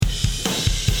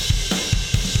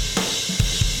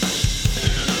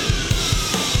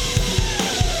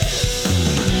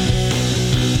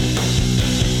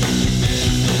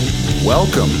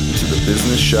Welcome to the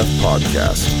Business Chef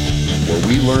Podcast, where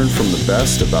we learn from the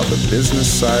best about the business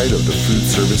side of the food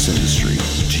service industry.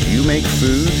 Do you make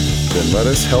food? Then let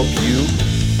us help you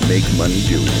make money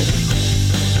doing it.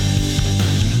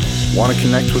 Want to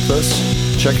connect with us?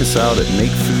 Check us out at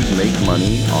Make Food Make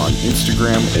Money on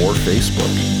Instagram or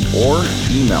Facebook, or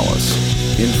email us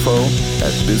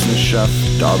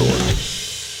info@businesschef.org.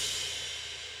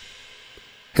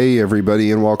 Hey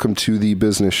everybody, and welcome to the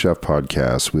Business Chef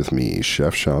Podcast with me,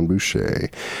 Chef Sean Boucher.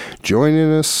 Joining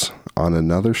us on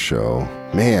another show.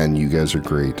 Man, you guys are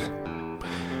great.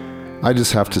 I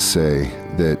just have to say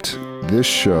that this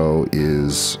show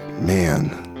is,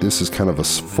 this is kind of a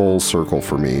full circle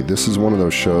for me. This is one of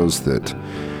those shows that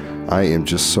I am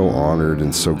just so honored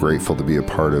and so grateful to be a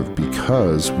part of,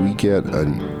 because we get a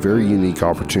very unique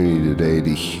opportunity today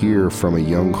to hear from a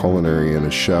young culinary and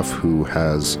a chef who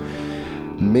has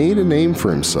made a name for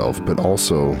himself, but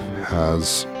also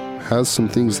has some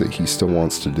things that he still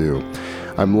wants to do.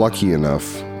 I'm lucky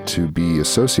enough to be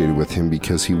associated with him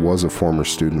because he was a former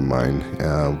student of mine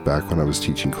back when I was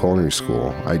teaching culinary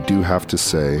school. I do have to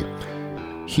say,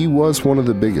 he was one of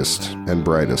the biggest and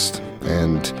brightest,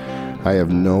 and I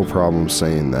have no problem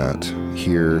saying that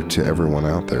here to everyone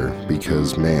out there,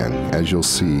 because man, as you'll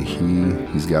see,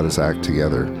 he's got his act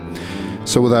together.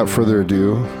 So without further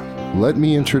ado, let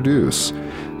me introduce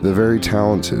the very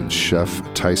talented Chef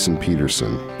Tyson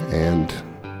Peterson and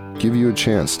give you a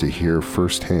chance to hear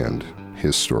firsthand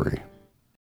his story.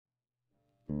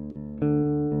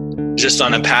 Just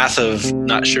on a path of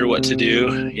not sure what to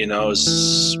do, it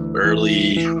was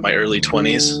my early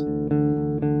 20s.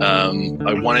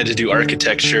 I wanted to do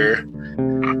architecture,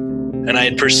 and I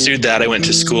had pursued that. I went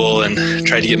to school and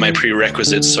tried to get my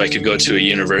prerequisites so I could go to a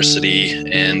university,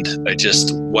 and I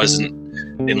just wasn't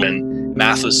in.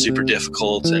 Math was super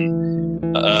difficult,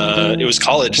 and it was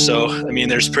college. So,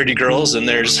 there's pretty girls and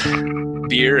there's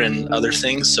beer and other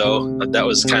things. So that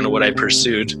was kind of what I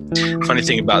pursued. Funny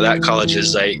thing about that college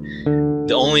is the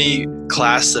only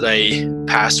class that I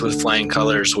passed with flying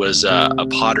colors was a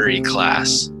pottery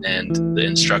class, and the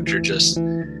instructor just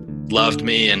loved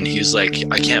me, and he was like,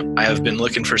 I have been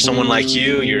looking for someone like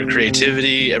you, your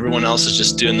creativity. Everyone else is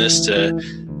just doing this to,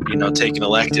 take an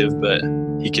elective, but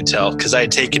he could tell because I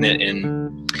had taken it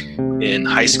in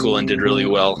high school and did really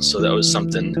well. So that was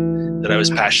something that I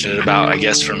was passionate about, I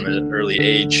guess, from an early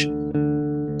age.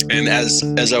 And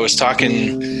as I was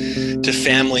talking to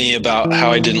family about how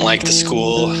I didn't like the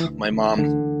school, my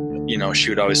mom, she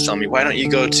would always tell me, why don't you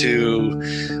go to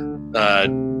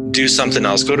do something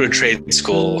else, go to a trade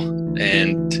school.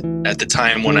 And at the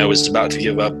time when I was about to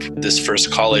give up this first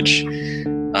college,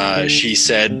 she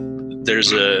said,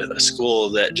 there's a school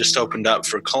that just opened up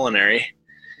for culinary.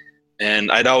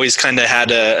 And I'd always kind of had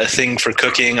a thing for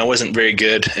cooking. I wasn't very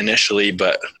good initially,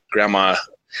 but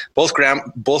both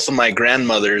of my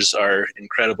grandmothers are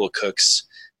incredible cooks.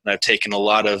 And I've taken a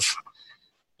lot of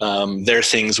their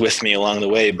things with me along the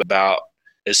way. But about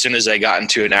as soon as I got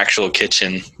into an actual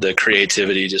kitchen, the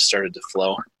creativity just started to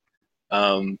flow.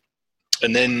 And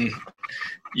then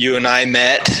you and I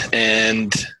met,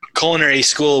 and culinary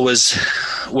school was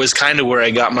kind of where I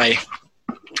got my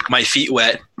feet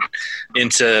wet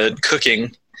into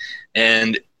cooking.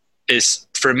 And it's,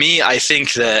 for me, I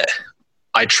think that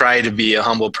I try to be a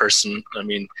humble person.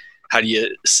 How do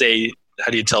you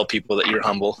tell people that you're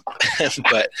humble?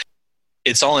 But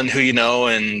it's all in who you know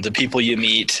and the people you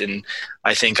meet. And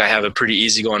I think I have a pretty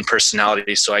easygoing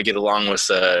personality, so I get along with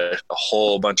a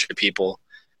whole bunch of people.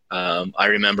 I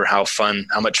remember how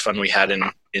much fun we had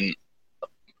in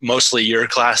mostly your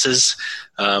classes.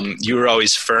 You were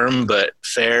always firm but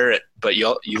fair, but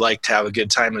you like to have a good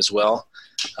time as well.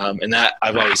 And that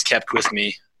I've always kept with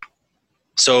me.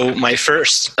 So my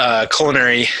first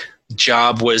culinary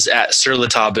job was at Sur La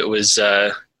Table. It was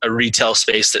a retail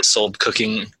space that sold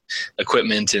cooking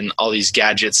equipment and all these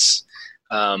gadgets.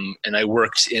 And I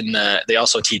worked they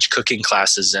also teach cooking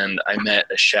classes, and I met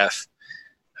a chef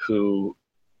who,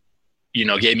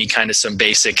 gave me kind of some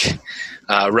basic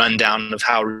rundown of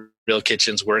how real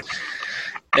kitchens work.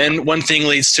 And one thing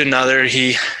leads to another.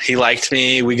 He liked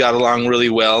me. We got along really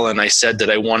well. And I said that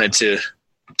I wanted to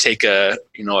take a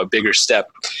bigger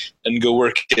step and go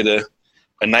work at a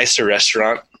nicer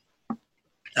restaurant.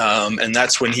 And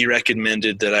that's when he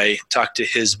recommended that I talk to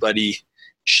his buddy,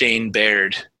 Shane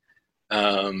Baird.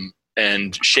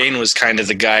 And Shane was kind of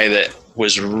the guy that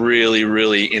was really,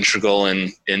 really integral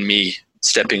in me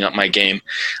stepping up my game.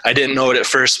 I didn't know it at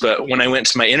first, but when I went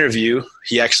to my interview,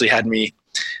 he actually had me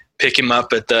pick him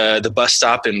up at the bus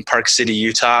stop in Park City,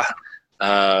 Utah,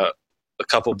 a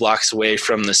couple blocks away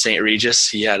from the St. Regis.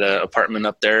 He had an apartment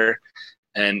up there,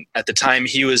 And at the time,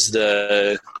 he was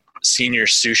the senior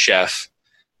sous chef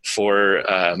for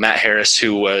Matt Harris,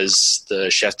 who was the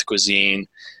chef de cuisine.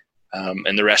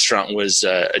 And the restaurant was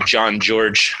a John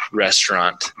George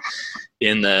restaurant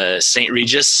in the St.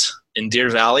 Regis in Deer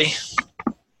Valley.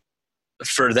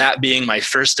 For that being my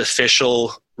first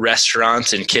official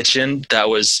restaurant and kitchen,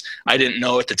 I didn't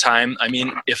know at the time. I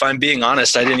mean, if I'm being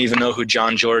honest, I didn't even know who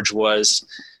John George was.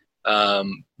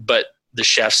 But the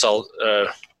chefs,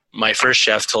 my first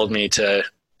chef told me to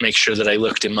make sure that I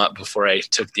looked him up before I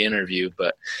took the interview.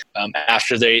 But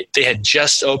after they had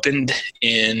just opened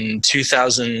in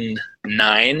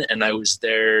 2009, and I was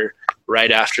there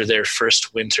right after their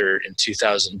first winter in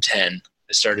 2010.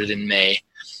 I started in May.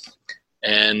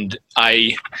 And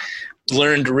I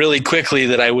learned really quickly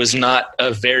that I was not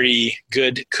a very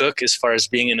good cook as far as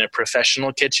being in a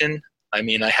professional kitchen. I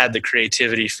mean, I had the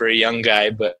creativity for a young guy,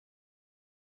 but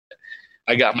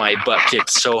I got my butt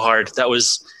kicked so hard.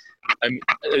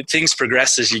 Things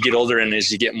progress as you get older and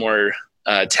as you get more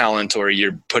talent, or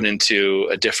you're put into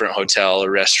a different hotel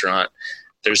or restaurant.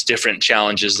 There's different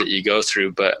challenges that you go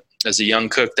through. But as a young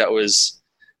cook, that was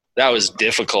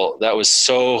difficult. That was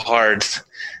so hard.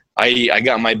 I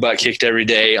got my butt kicked every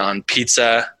day on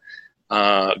pizza,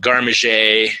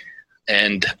 garmager,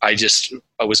 and I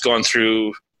was going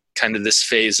through kind of this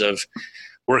phase of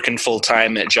working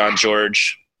full-time at John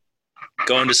George,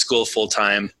 going to school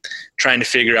full-time, trying to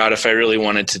figure out if I really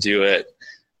wanted to do it.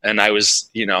 And I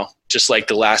was, just like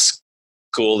the last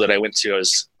school that I went to, I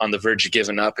was on the verge of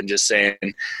giving up and just saying,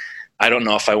 I don't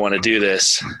know if I want to do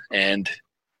this. And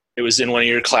it was in one of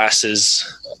your classes.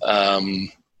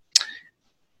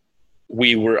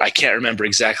 I can't remember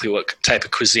exactly what type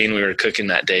of cuisine we were cooking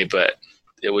that day, but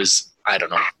it was, I don't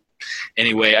know.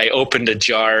 Anyway, I opened a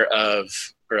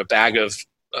bag of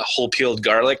whole peeled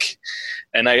garlic,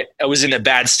 and I was in a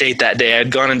bad state that day. I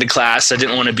had gone into class. I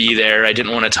didn't want to be there. I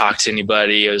didn't want to talk to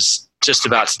anybody. I was just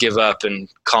about to give up and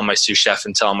call my sous chef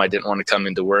and tell him I didn't want to come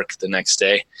into work the next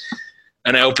day.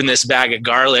 And I opened this bag of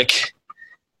garlic,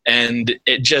 and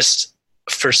it just,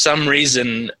 for some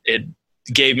reason, it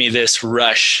gave me this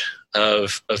rush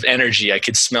of energy. I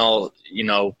could smell,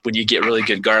 when you get really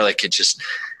good garlic,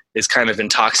 it's kind of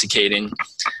intoxicating.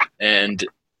 And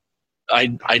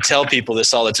I tell people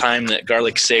this all the time, that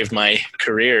garlic saved my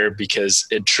career, because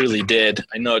it truly did.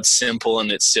 I know it's simple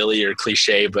and it's silly or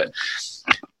cliche, but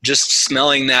just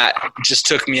smelling that just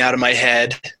took me out of my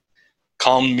head,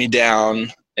 calmed me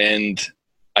down. And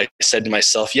I said to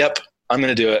myself, yep, I'm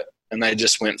going to do it. And I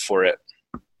just went for it.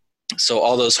 So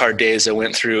all those hard days I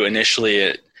went through initially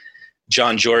at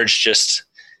John George,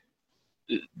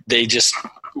 they just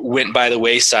went by the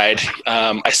wayside.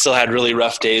 I still had really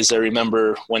rough days. I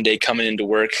remember one day coming into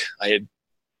work, I had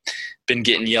been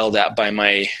getting yelled at by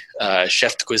my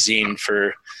chef de cuisine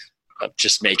for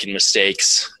just making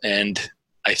mistakes. And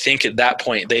I think at that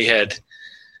point they had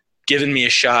given me a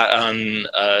shot on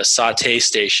a saute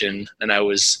station, and I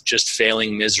was just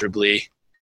failing miserably.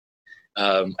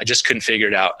 I just couldn't figure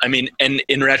it out. I mean, and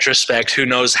in retrospect, who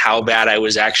knows how bad I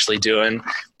was actually doing.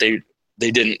 They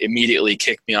didn't immediately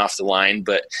kick me off the line,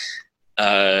 but,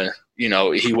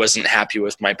 he wasn't happy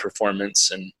with my performance.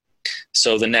 And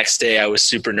so the next day I was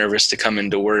super nervous to come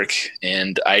into work,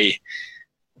 and I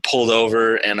pulled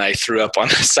over and I threw up on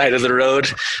the side of the road.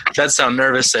 That's how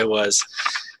nervous I was.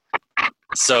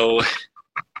 So,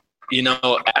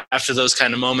 after those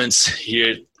kind of moments,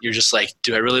 you're just like,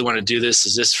 do I really want to do this?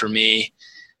 Is this for me?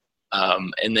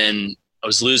 And then I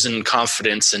was losing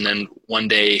confidence. And then one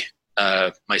day,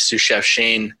 my sous chef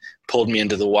Shane pulled me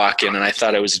into the walk-in, and I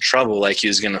thought I was in trouble, like he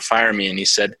was going to fire me. And he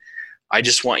said, I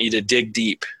just want you to dig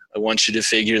deep. I want you to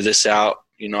figure this out.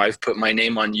 I've put my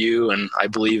name on you, and I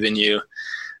believe in you.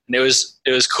 And it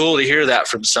was cool to hear that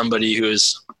from somebody who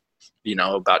is,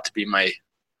 about to be my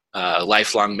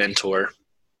lifelong mentor.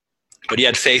 But he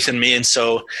had faith in me, and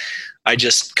so I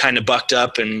just kind of bucked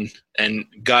up and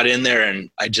got in there, and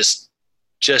I just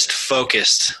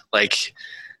focused. Like,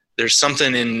 there's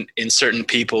something in certain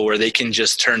people where they can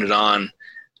just turn it on,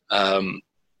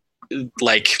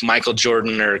 like Michael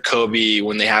Jordan or Kobe,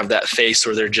 when they have that face,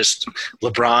 or they're just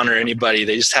LeBron or anybody.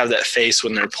 They just have that face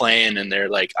when they're playing, and they're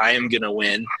like, I am going to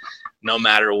win no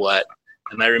matter what.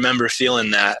 And I remember feeling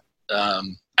that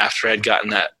after I'd gotten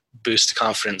that boost of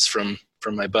confidence from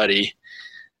my buddy.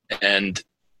 And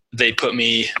they kicked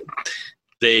me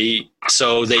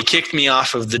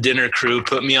off of the dinner crew,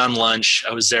 put me on lunch.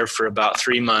 I was there for about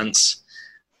 3 months.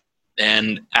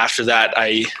 And after that,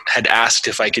 I had asked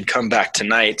if I could come back to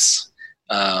nights,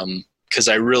 because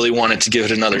I really wanted to give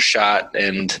it another shot.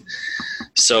 And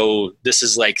so this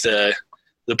is like the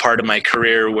part of my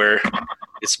career where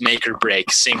it's make or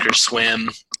break, sink or swim.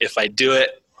 If I do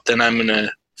it, then I'm going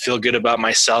to feel good about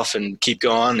myself and keep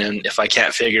going. And if I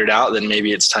can't figure it out, then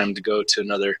maybe it's time to go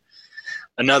to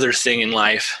another thing in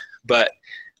life. But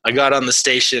I got on the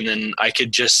station and I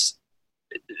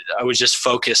was just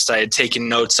focused. I had taken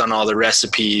notes on all the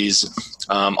recipes,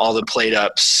 all the plate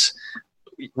ups,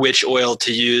 which oil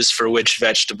to use for which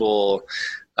vegetable,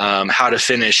 how to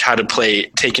finish, how to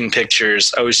plate, taking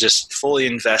pictures. I was just fully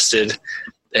invested,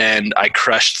 and I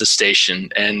crushed the station.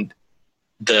 And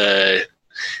the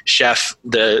chef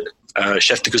de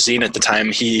cuisine at the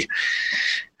time, he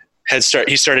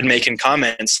started making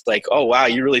comments like, "Oh wow,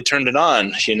 you really turned it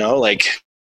on," like,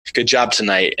 "Good job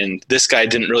tonight." And this guy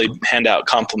didn't really hand out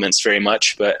compliments very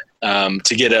much, but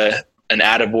to get an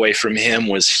attaboy from him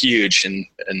was huge. And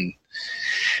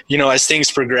as things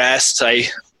progressed,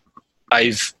 I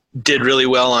did really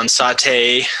well on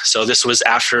sauté. So this was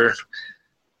after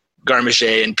garde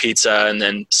manger and pizza, and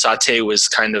then sauté was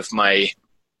kind of my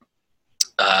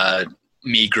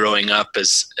me growing up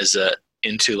as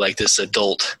into like this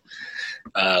adult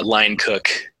line cook.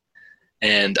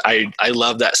 And I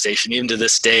love that station. Even to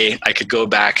this day, I could go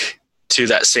back to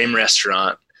that same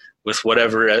restaurant with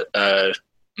whatever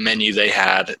menu they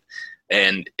had.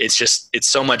 And it's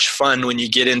so much fun when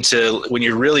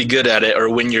you're really good at it, or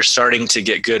when you're starting to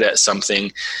get good at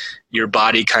something, your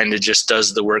body kind of just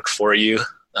does the work for you.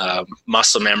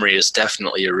 Muscle memory is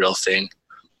definitely a real thing.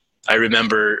 I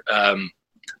remember,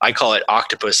 I call it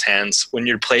octopus hands. When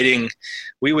you're plating,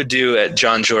 we would do at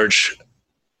John George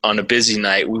on a busy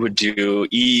night, we would do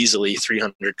easily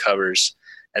 300 covers.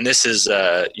 And this is,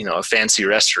 a fancy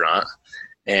restaurant,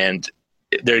 and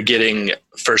they're getting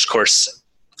first course,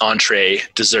 entree,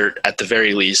 dessert at the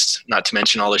very least, not to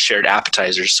mention all the shared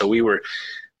appetizers. So we were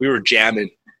jamming,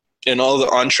 and all the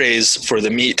entrees for the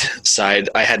meat side,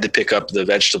 I had to pick up the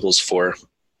vegetables for.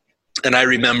 And I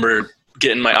remember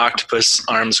getting my octopus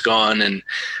arms gone, and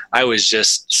I was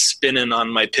just spinning on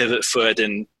my pivot foot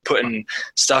and putting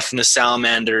stuff in the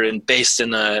salamander and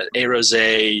basting a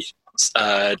rosé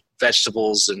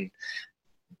vegetables. And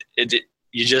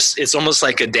it's almost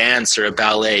like a dance or a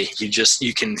ballet.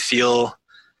 You can feel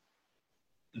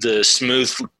the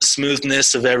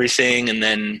smoothness of everything, and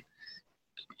then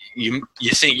you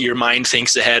think, your mind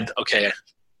thinks ahead, okay,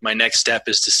 my next step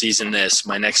is to season this,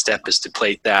 my next step is to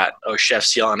plate that. Oh,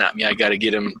 chef's yelling at me, I got to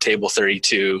get him table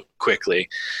 32 quickly.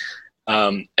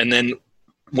 And then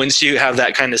once you have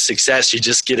that kind of success, you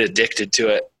just get addicted to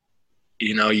it.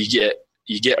 You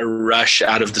get a rush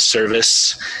out of the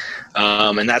service.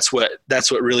 And that's what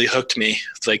really hooked me.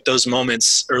 It's like those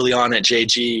moments early on at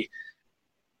JG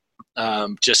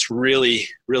just really,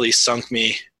 really sunk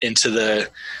me into the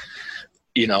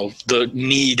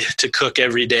need to cook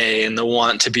every day and the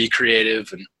want to be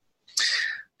creative.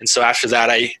 And so after that,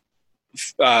 I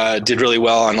did really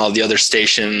well on all the other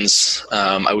stations.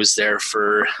 I was there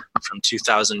from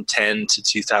 2010 to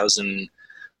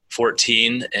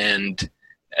 2014. And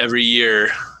every year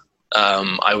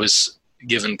I was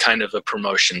given kind of a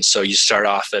promotion. So you start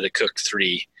off at a cook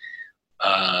 3.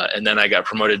 And then I got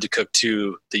promoted to cook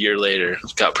 2 the year later,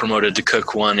 got promoted to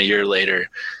cook 1 a year later.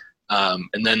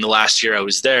 And then the last year I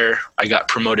was there, I got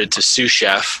promoted to sous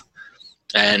chef.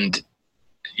 And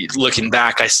looking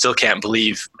back, I still can't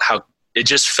believe how it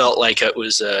just felt like it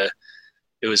was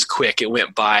quick. It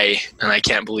went by, and I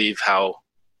can't believe how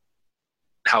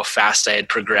fast I had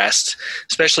progressed,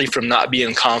 especially from not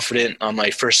being confident on my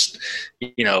first,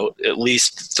 at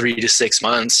least 3 to 6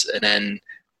 months. And then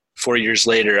 4 years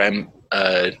later, I'm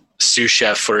a sous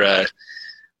chef for a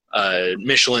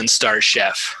Michelin star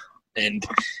chef. And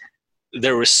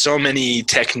there were so many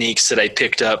techniques that I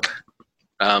picked up.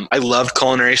 I loved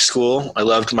culinary school. I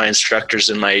loved my instructors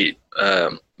and my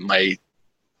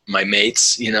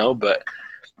mates, but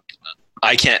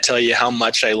I can't tell you how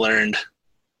much I learned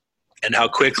and how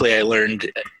quickly I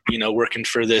learned, working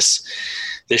for this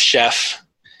chef,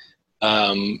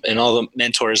 and all the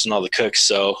mentors and all the cooks.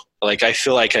 So I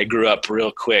feel like I grew up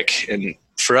real quick. And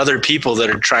for other people that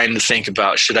are trying to think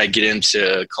about, should I get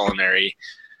into culinary?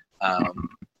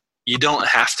 You don't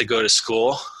have to go to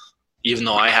school. Even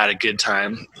though I had a good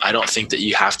time, I don't think that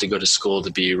you have to go to school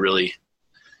to be really,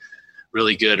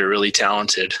 really good or really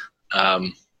talented.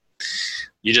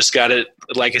 You just got to,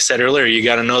 like I said earlier, you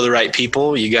got to know the right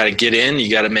people. You got to get in,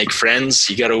 you got to make friends,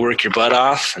 you got to work your butt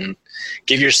off and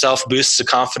give yourself boosts of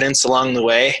confidence along the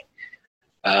way.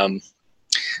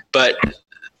 But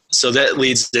so that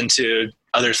leads into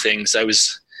other things. I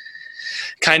was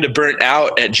kind of burnt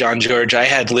out at John George. I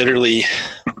had literally,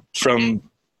 from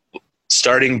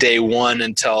starting day 1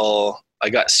 until I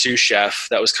got sous chef,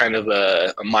 that was kind of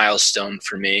a milestone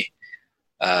for me.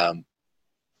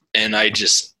 and I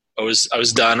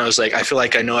was done. I was like, I feel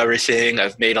like I know everything.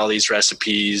 I've made all these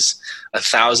recipes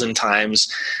 1,000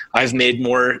 times. I've made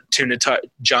more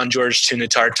John George tuna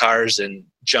tartars and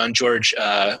John George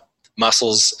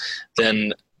mussels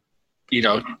than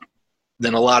a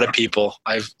lot of people.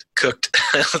 I've cooked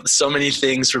so many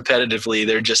things repetitively.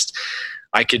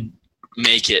 I could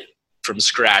make it from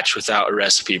scratch without a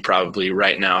recipe probably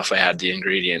right now if I had the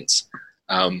ingredients.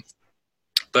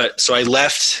 But so I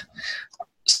left.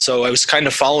 So I was kind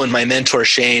of following my mentor,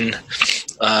 Shane.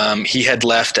 He had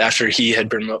left after he had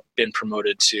been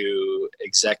promoted to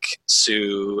exec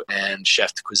sous and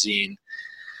chef de cuisine.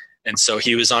 And so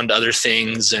he was on to other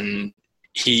things, and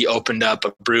he opened up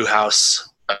a brew house,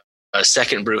 a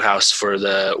second brew house for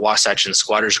the Wasatch and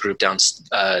Squatters Group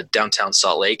downtown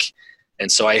Salt Lake.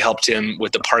 And so I helped him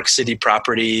with the Park City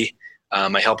property.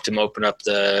 I helped him open up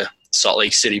the Salt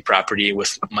Lake City property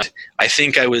I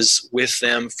think I was with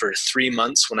them for 3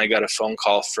 months when I got a phone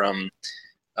call from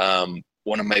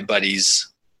one of my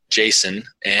buddies, Jason,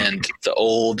 and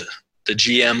the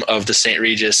GM of the St.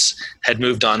 Regis had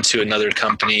moved on to another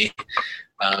company.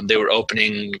 They were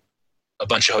opening a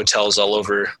bunch of hotels all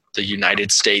over the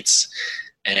United States.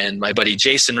 And my buddy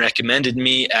Jason recommended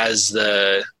me as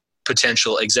the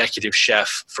potential executive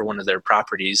chef for one of their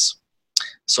properties.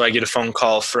 So I get a phone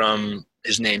call from,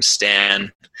 his name's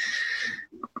Stan.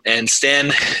 And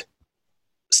Stan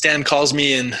calls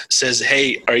me and says,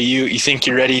 "Hey, you think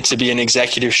you're ready to be an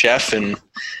executive chef?" And,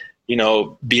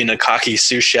 being a cocky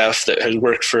sous chef that had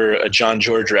worked for a John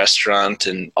George restaurant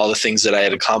and all the things that I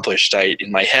had accomplished,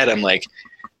 in my head, I'm like,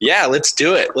 yeah, let's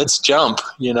do it. Let's jump,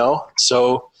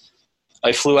 So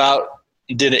I flew out,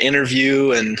 did an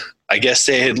interview, and I guess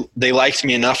they liked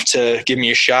me enough to give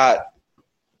me a shot.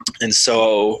 And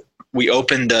so we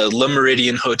opened a Le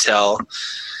Méridien Hotel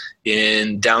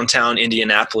in downtown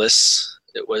Indianapolis.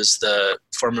 It was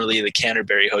formerly the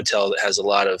Canterbury Hotel that has a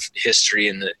lot of history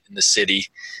in the city.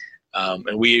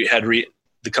 And we had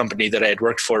the company that I had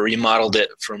worked for remodeled it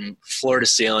from floor to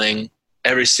ceiling,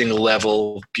 every single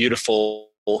level, beautiful,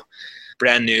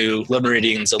 brand new. Le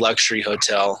Méridien's a luxury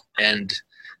hotel, and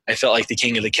I felt like the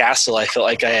king of the castle. I felt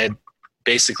like I had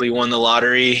basically won the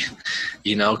lottery,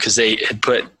 because they had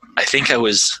I think I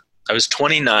was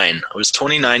 29. I was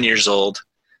 29 years old,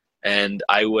 and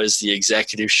I was the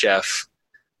executive chef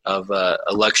of a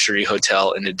luxury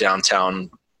hotel in a downtown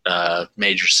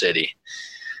major city.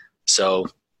 So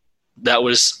that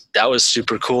was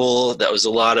super cool. That was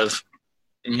a lot of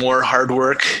more hard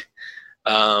work.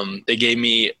 They gave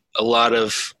me a lot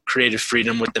of creative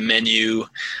freedom with the menu.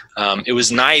 It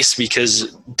was nice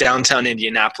because downtown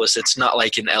Indianapolis, it's not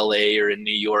like in LA or in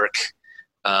New York,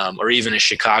 or even in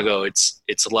Chicago.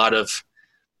 It's a lot of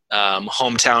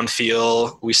hometown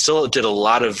feel. We still did a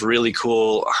lot of really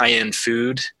cool high-end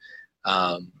food,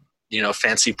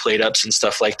 fancy plate ups and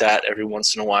stuff like that every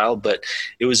once in a while. But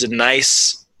it was a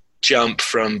nice jump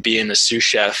from being a sous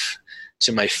chef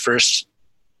to my first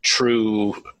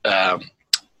true,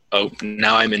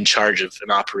 now I'm in charge of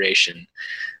an operation.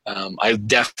 I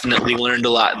definitely learned a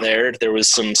lot there. There was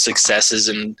some successes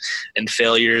and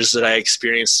failures that I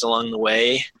experienced along the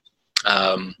way.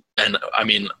 And I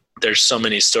mean, there's so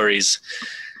many stories,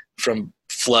 from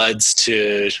floods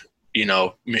to,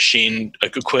 machine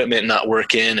equipment not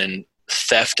working and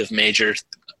theft of major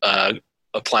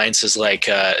appliances, like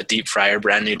a deep fryer,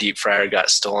 brand new deep fryer got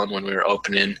stolen when we were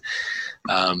opening.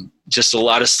 Just a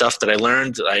lot of stuff that I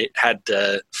learned. I had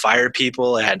to fire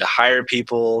people. I had to hire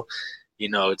people.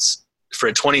 It's for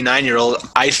a 29-year-old.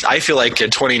 I feel like a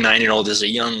 29-year-old is a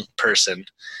young person.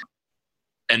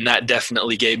 And that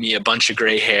definitely gave me a bunch of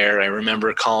gray hair. I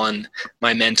remember calling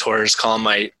my mentors,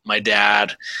 calling my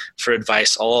dad for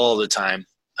advice all the time.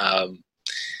 And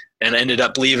I ended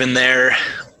up leaving there.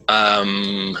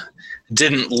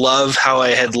 Didn't love how I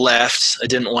had left. I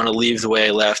didn't want to leave the way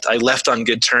I left. I left on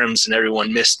good terms and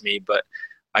everyone missed me, but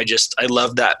I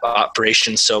loved that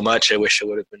operation so much. I wish I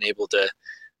would have been able to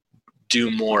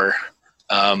do more.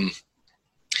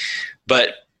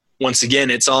 But once again,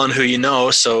 it's all in who you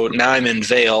know. So now I'm in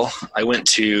Vail. I went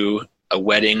to a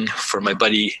wedding for my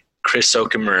buddy Chris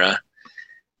Okamura,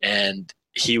 and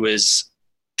he was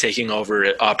taking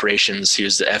over operations. He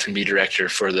was the F&B director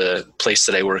for the place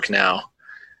that I work now.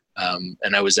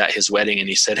 And I was at his wedding, and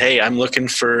he said, "Hey, I'm looking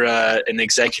for an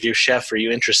executive chef. Are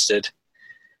you interested?"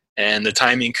 And the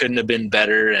timing couldn't have been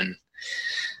better. And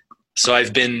so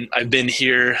I've been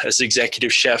here as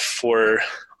executive chef for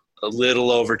a little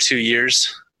over 2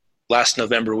 years. Last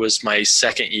November was my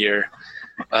second year.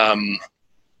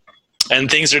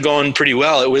 And things are going pretty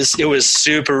well. It was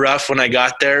super rough when I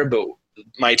got there, but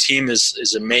my team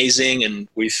is amazing, and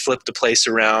we flipped the place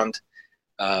around.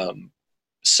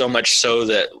 So much so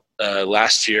that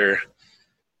last year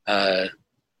I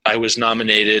was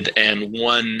nominated and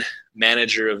won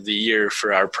Manager of the Year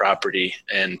for our property,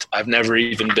 and I've never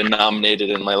even been nominated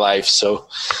in my life. So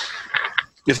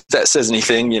if that says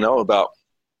anything, about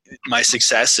my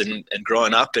success and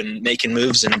growing up and making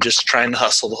moves and just trying to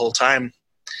hustle the whole time.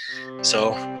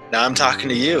 So now I'm talking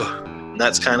to you, and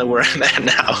that's kind of where I'm at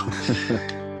now.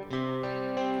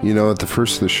 At the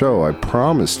first of the show, I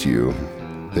promised you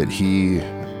that he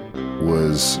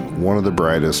was one of the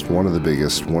brightest, one of the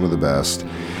biggest, one of the best.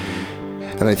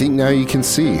 And I think now you can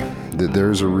see that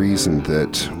there's a reason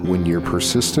that when you're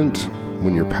persistent,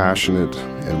 when you're passionate,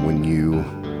 and when you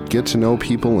get to know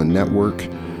people and network,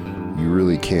 you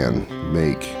really can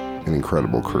make an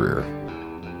incredible career.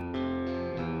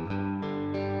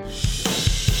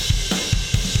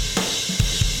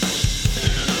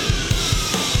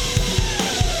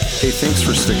 Hey, thanks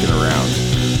for sticking around.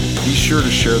 Be sure to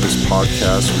share this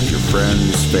podcast with your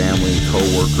friends, family,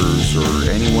 coworkers, or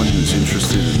anyone who's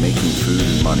interested in making food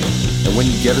and money. And when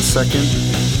you get a second,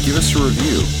 give us a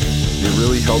review. It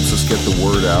really helps us get the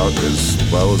word out as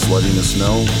well as letting us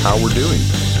know how we're doing.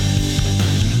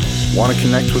 Want to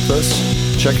connect with us?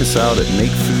 Check us out at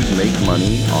Make Food Make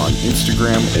Money on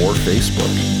Instagram or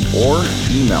Facebook. Or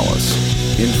email us,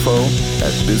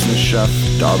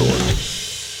 info@businesschef.org.